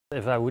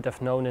If I would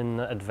have known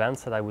in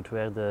advance that I would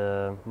wear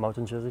the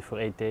mountain jersey for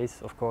 8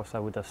 days, of course I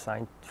would have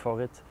signed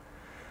for it.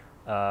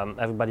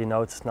 Everybody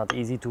knows it's not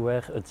easy to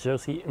wear a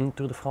jersey in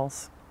Tour de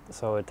France,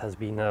 so it has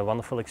been a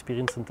wonderful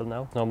experience until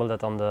now. It's normal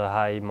that on the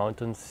high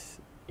mountains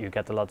you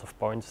get a lot of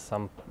points.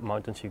 Some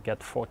mountains you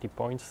get 40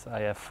 points. I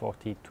have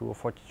 42 or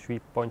 43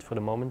 points for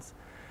the moment.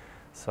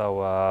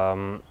 So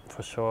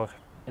for sure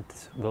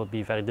it will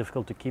be very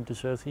difficult to keep the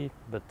jersey,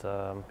 but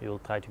we will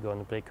try to go on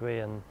the breakaway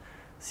and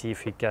see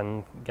if we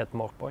can get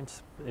more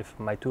points. If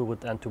my tour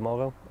would end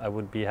tomorrow, I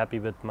would be happy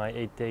with my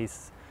 8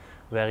 days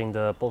wearing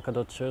the polka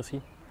dot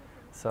jersey.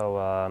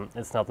 So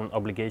it's not an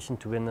obligation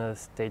to win a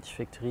stage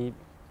victory,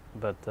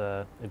 but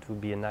it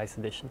would be a nice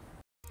addition.